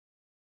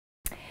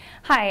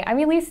Hi, I'm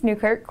Elise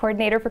Newkirk,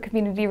 Coordinator for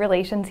Community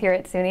Relations here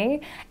at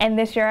SUNY, and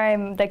this year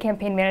I'm the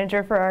campaign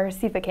manager for our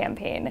SEFA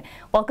campaign.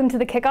 Welcome to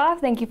the Kickoff.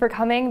 Thank you for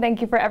coming. Thank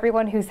you for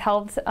everyone who's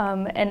helped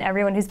and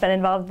everyone who's been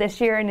involved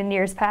this year and in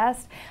years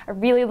past. I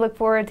really look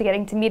forward to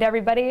getting to meet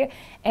everybody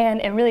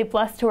and am really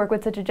blessed to work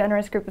with such a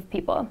generous group of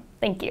people.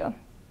 Thank you.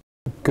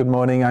 Good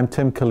morning, I'm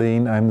Tim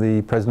Colleen. I'm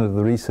the President of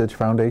the Research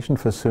Foundation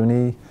for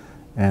SUNY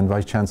and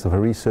Vice Chancellor for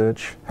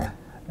Research.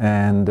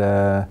 And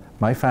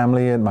my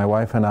family and my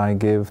wife and I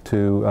give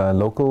to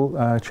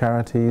local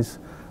charities,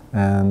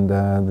 and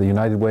the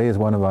United Way is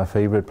one of our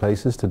favorite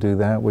places to do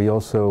that. We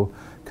also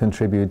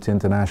contribute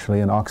internationally,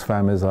 and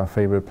Oxfam is our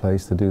favorite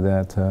place to do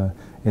that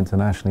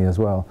internationally as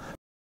well.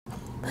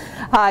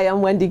 Hi,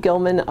 I'm Wendy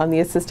Gilman. I'm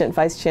the Assistant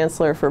Vice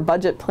Chancellor for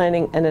Budget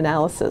Planning and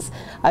Analysis.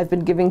 I've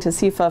been giving to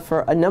SEFA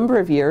for a number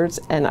of years,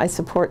 and I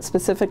support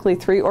specifically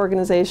 3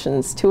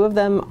 organizations. 2 of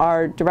them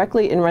are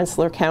directly in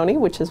Rensselaer County,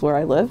 which is where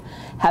I live,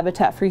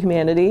 Habitat for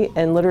Humanity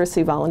and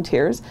Literacy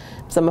Volunteers.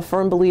 So I'm a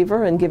firm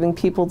believer in giving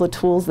people the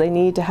tools they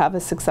need to have a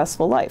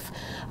successful life.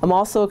 I'm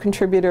also a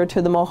contributor to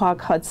the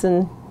Mohawk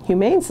Hudson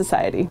Humane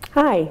Society.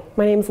 Hi,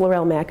 my name is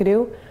Laurel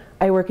McAdoo.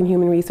 I work in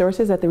Human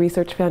Resources at the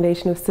Research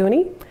Foundation of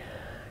SUNY.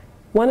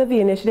 One of the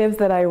initiatives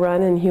that I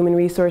run in Human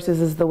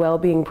Resources is the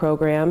Well-Being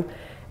Program,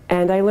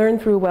 and I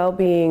learned through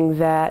well-being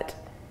that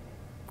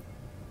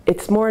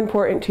it's more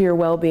important to your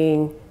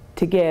well-being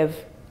to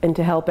give and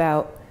to help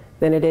out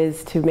than it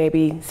is to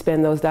maybe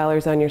spend those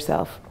dollars on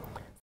yourself.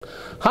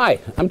 Hi,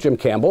 I'm Jim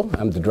Campbell.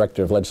 I'm the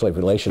Director of Legislative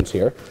Relations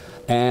here,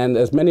 and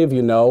as many of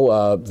you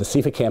know, the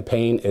SEFA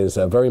Campaign is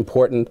a very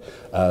important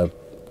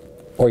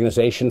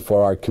organization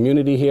for our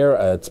community here.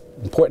 It's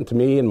important to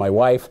me and my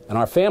wife and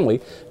our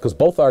family because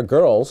both our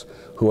girls,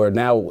 who are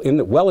now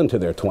well into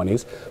their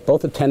 20s,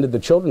 both attended the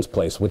Children's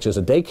Place, which is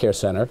a daycare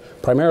center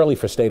primarily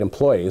for state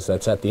employees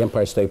that's at the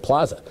Empire State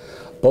Plaza.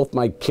 Both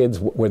my kids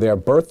were there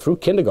birth through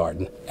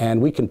kindergarten,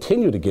 and we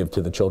continue to give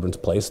to the Children's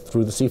Place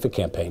through the SEFA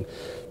campaign,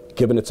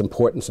 given its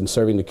importance in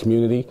serving the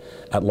community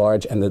at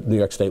large and the New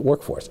York State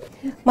workforce.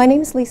 My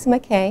name is Lisa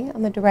McKay.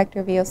 I'm the Director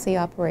of EOC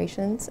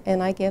Operations,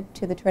 and I give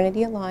to the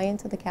Trinity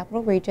Alliance of the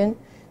Capital Region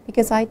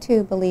because I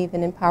too believe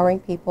in empowering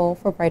people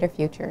for brighter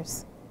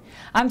futures.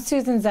 I'm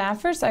Susan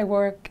Zaffers. I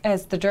work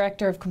as the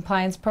Director of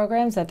Compliance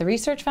Programs at the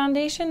Research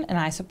Foundation, and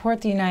I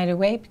support the United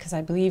Way because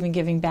I believe in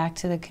giving back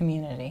to the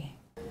community.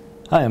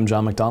 Hi, I'm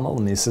John McDonald.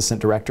 I'm the Assistant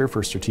Director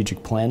for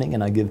Strategic Planning,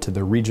 and I give to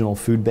the Regional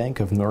Food Bank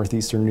of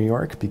Northeastern New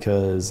York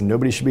because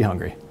nobody should be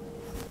hungry.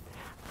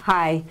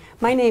 Hi,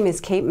 my name is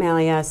Kate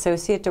Malia,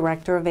 Associate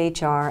Director of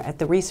HR at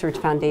the Research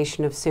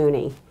Foundation of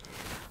SUNY.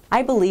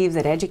 I believe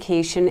that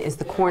education is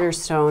the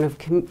cornerstone of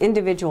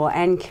individual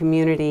and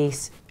community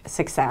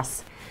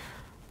success.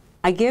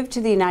 I give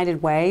to the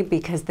United Way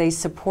because they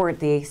support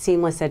the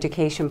seamless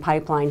education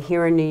pipeline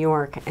here in New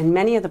York, and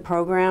many of the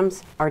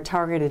programs are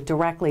targeted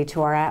directly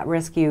to our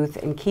at-risk youth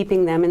and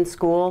keeping them in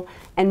school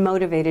and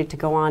motivated to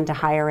go on to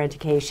higher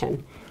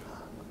education.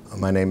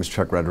 My name is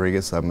Chuck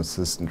Rodriguez. I'm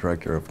Assistant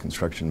Director of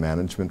Construction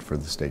Management for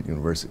the State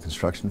University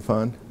Construction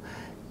Fund,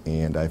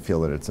 and I feel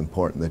that it's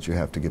important that you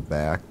have to give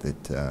back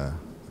to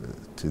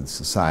the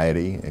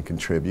society and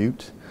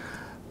contribute.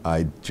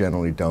 I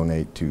generally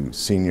donate to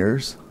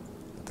seniors,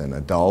 then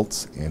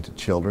adults, and to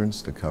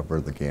children's to cover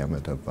the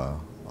gamut of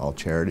all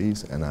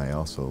charities, and I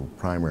also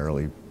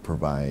primarily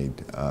provide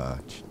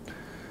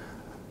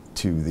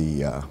to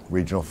the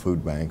regional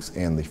food banks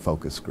and the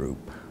focus group.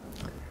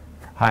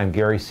 Hi, I'm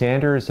Gary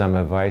Sanders. I'm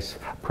a Vice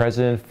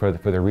President for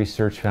the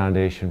Research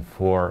Foundation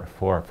for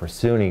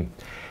SUNY,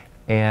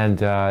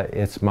 and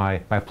it's my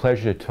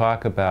pleasure to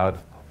talk about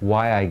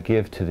why I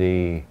give to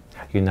the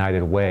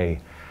United Way.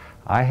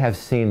 I have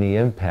seen the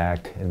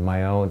impact in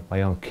my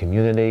own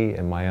community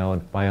and my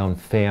own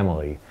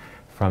family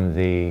from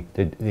the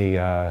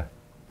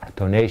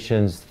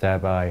donations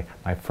that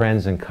my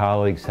friends and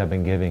colleagues have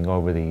been giving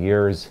over the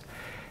years,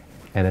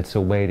 and it's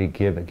a way to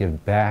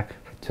give back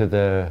to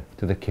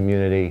the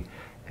community,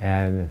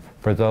 and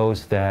for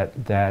those that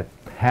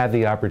have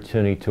the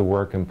opportunity to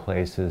work in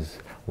places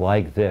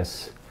like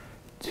this,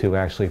 to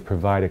actually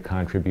provide a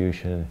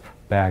contribution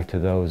back to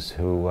those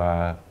who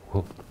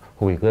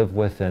we live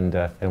with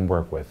and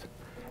work with.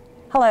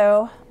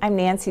 Hello, I'm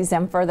Nancy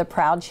Zimpher, the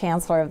proud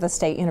Chancellor of the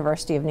State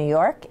University of New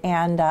York,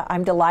 and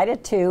I'm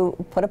delighted to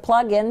put a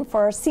plug in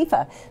for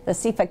SEFA, the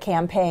SEFA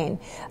campaign.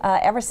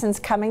 Ever since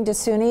coming to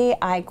SUNY,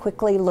 I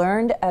quickly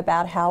learned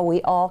about how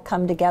we all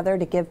come together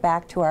to give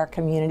back to our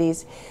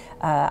communities.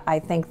 I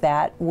think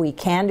that we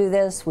can do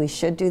this, we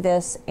should do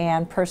this,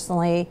 and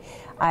personally,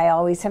 I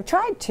always have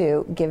tried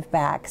to give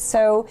back.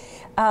 So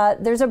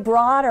there's a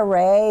broad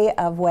array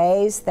of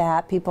ways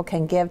that people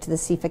can give to the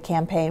SEFA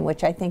campaign,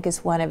 which I think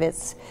is one of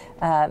its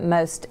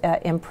most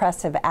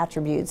impressive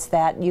attributes,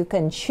 that you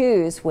can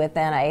choose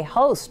within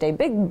a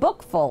big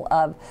book full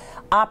of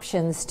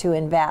options to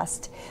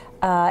invest.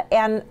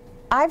 And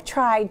I've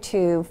tried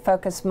to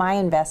focus my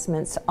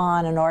investments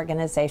on an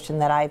organization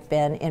that I've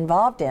been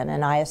involved in,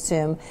 and I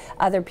assume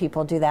other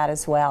people do that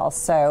as well.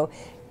 So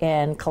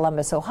in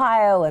Columbus,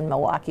 Ohio, and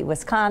Milwaukee,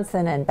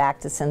 Wisconsin, and back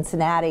to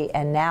Cincinnati,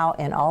 and now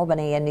in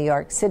Albany and New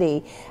York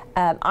City.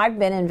 I've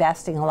been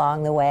investing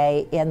along the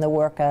way in the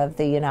work of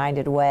the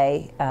United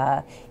Way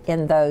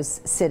in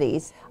those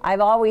cities. I've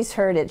always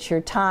heard it's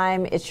your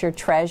time, it's your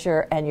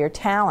treasure, and your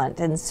talent.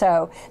 And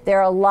so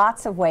there are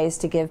lots of ways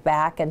to give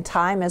back, and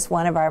time is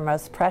one of our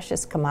most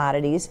precious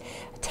commodities.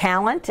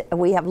 Talent,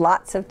 we have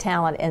lots of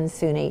talent in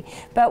SUNY,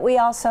 but we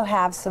also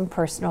have some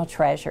personal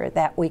treasure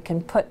that we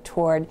can put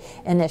toward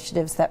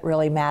initiatives that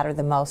really matter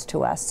the most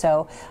to us.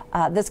 So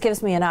this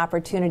gives me an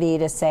opportunity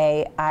to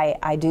say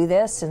I do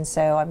this, and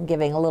so I'm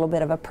giving a little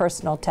bit of a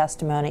personal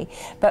testimony.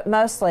 But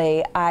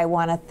mostly I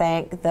want to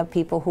thank the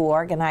people who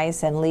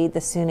organize and lead the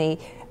SUNY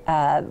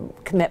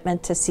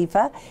commitment to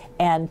SEFA,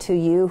 and to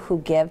you who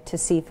give to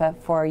SEFA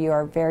for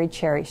your very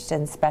cherished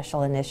and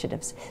special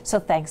initiatives. So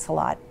thanks a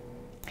lot.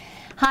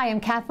 Hi,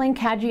 I'm Kathleen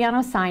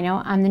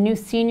Caggiano-Sino. I'm the new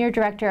Senior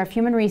Director of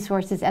Human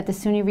Resources at the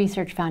SUNY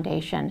Research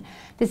Foundation.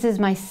 This is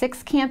my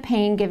 6th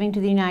campaign giving to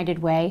the United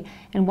Way,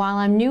 and while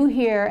I'm new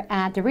here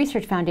at the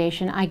Research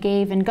Foundation, I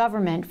gave in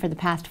government for the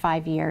past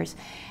 5 years.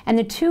 And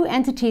the 2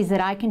 entities that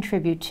I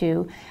contribute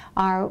to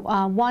are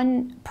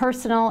one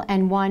personal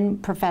and one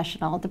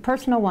professional. The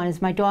personal one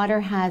is my daughter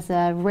has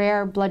a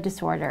rare blood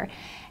disorder.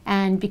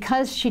 And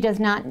because she does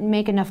not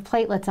make enough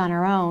platelets on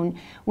her own,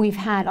 we've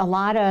had a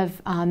lot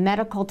of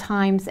medical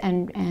times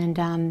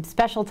and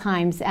special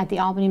times at the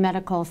Albany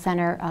Medical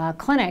Center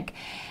clinic.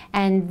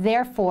 And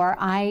therefore,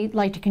 I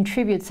like to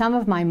contribute some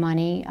of my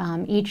money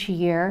each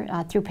year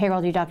through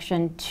payroll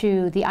deduction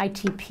to the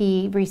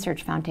ITP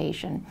Research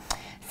Foundation.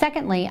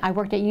 Secondly, I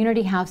worked at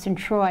Unity House in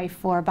Troy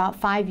for about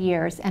 5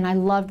 years, and I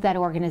loved that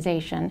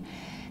organization.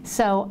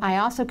 So I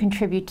also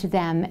contribute to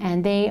them,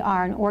 and they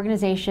are an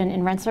organization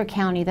in Rensselaer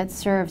County that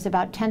serves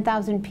about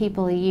 10,000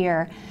 people a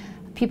year,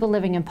 people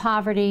living in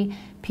poverty,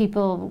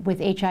 people with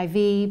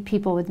HIV,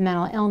 people with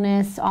mental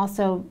illness,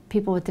 also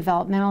people with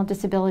developmental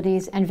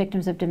disabilities, and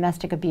victims of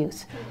domestic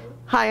abuse.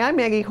 Hi, I'm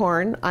Maggie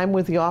Horn. I'm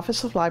with the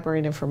Office of Library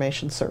and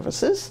Information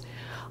Services.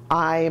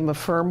 I am a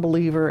firm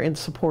believer in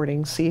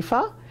supporting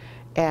SEFA,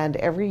 and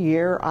every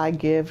year I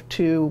give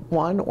to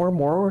one or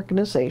more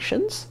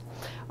organizations.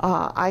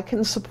 I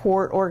can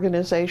support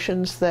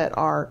organizations that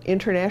are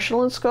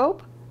international in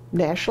scope,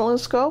 national in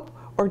scope,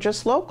 or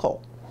just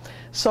local.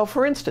 So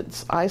for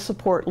instance, I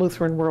support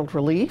Lutheran World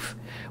Relief,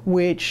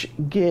 which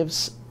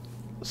gives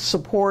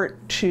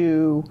support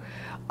to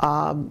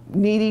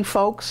needy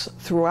folks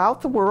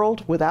throughout the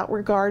world without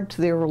regard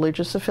to their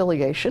religious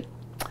affiliation.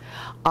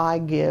 I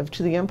give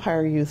to the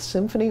Empire Youth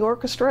Symphony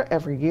Orchestra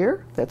every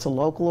year. That's a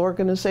local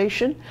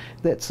organization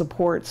that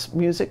supports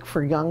music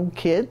for young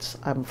kids.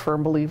 I'm a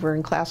firm believer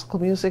in classical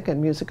music and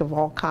music of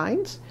all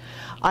kinds.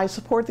 I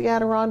support the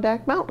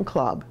Adirondack Mountain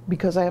Club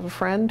because I have a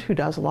friend who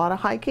does a lot of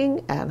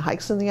hiking and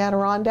hikes in the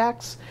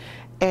Adirondacks,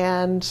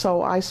 and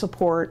so I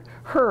support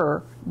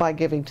her by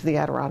giving to the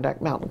Adirondack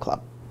Mountain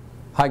Club.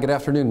 Hi, good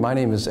afternoon. My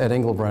name is Ed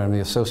Engelbrand. I'm the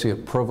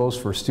Associate Provost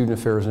for Student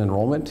Affairs and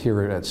Enrollment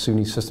here at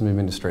SUNY System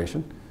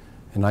Administration.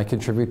 And I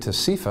contribute to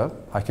SEFA.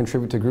 I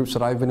contribute to groups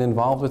that I've been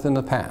involved with in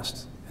the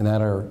past. And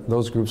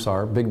those groups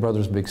are Big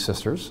Brothers Big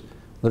Sisters,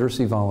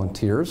 Literacy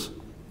Volunteers,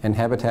 and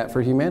Habitat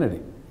for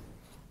Humanity.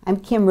 I'm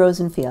Kim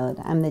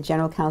Rosenfield. I'm the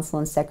General Counsel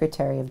and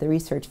Secretary of the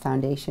Research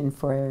Foundation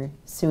for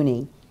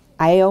SUNY.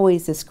 I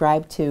always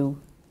ascribe to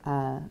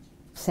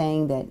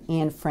saying that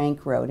Anne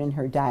Frank wrote in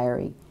her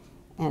diary,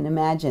 and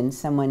imagine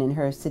someone in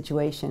her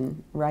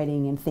situation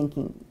writing and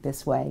thinking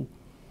this way.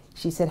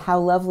 She said, "How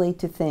lovely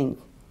to think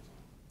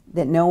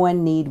that no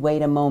one need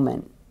wait a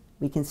moment.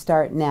 We can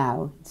start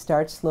now,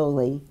 start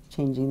slowly,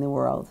 changing the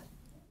world."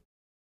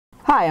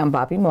 Hi, I'm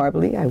Bobby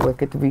Marbley. I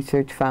work at the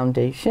Research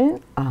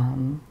Foundation.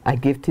 I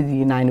give to the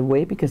United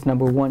Way because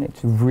number one,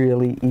 it's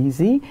really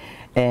easy,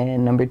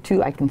 and number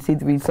two, I can see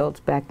the results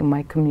back in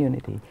my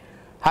community.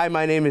 Hi,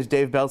 my name is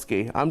Dave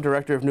Belsky. I'm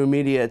Director of New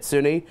Media at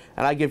SUNY,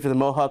 and I give to the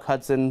Mohawk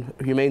Hudson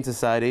Humane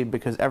Society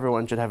because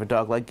everyone should have a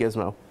dog like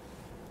Gizmo.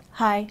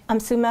 Hi, I'm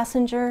Sue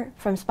Messenger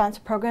from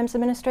Sponsored Programs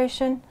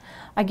Administration.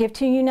 I give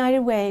to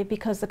United Way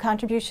because the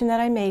contribution that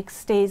I make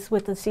stays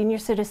with the senior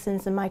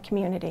citizens in my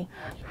community.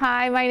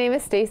 Hi, my name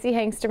is Stacy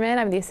Hengsterman.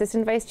 I'm the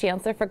Assistant Vice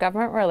Chancellor for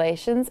Government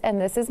Relations,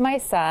 and this is my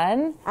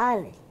son,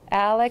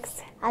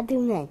 Alex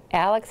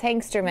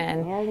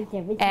Hengsterman.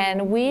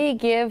 And we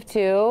give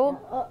to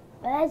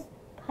Best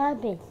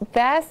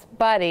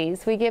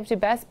Buddies. We give to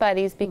Best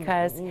Buddies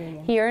because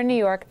here in New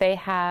York they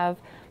have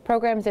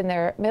programs in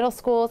their middle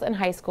schools and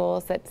high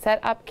schools that set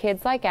up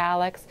kids like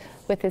Alex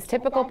with his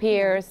typical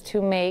peers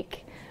to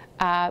make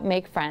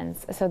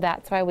friends. So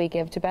that's why we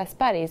give to Best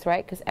Buddies,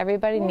 right? Because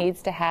everybody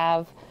needs to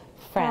have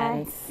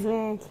friends,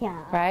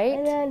 right?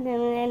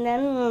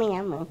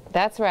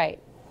 That's right.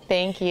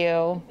 Thank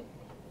you.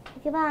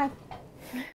 Goodbye.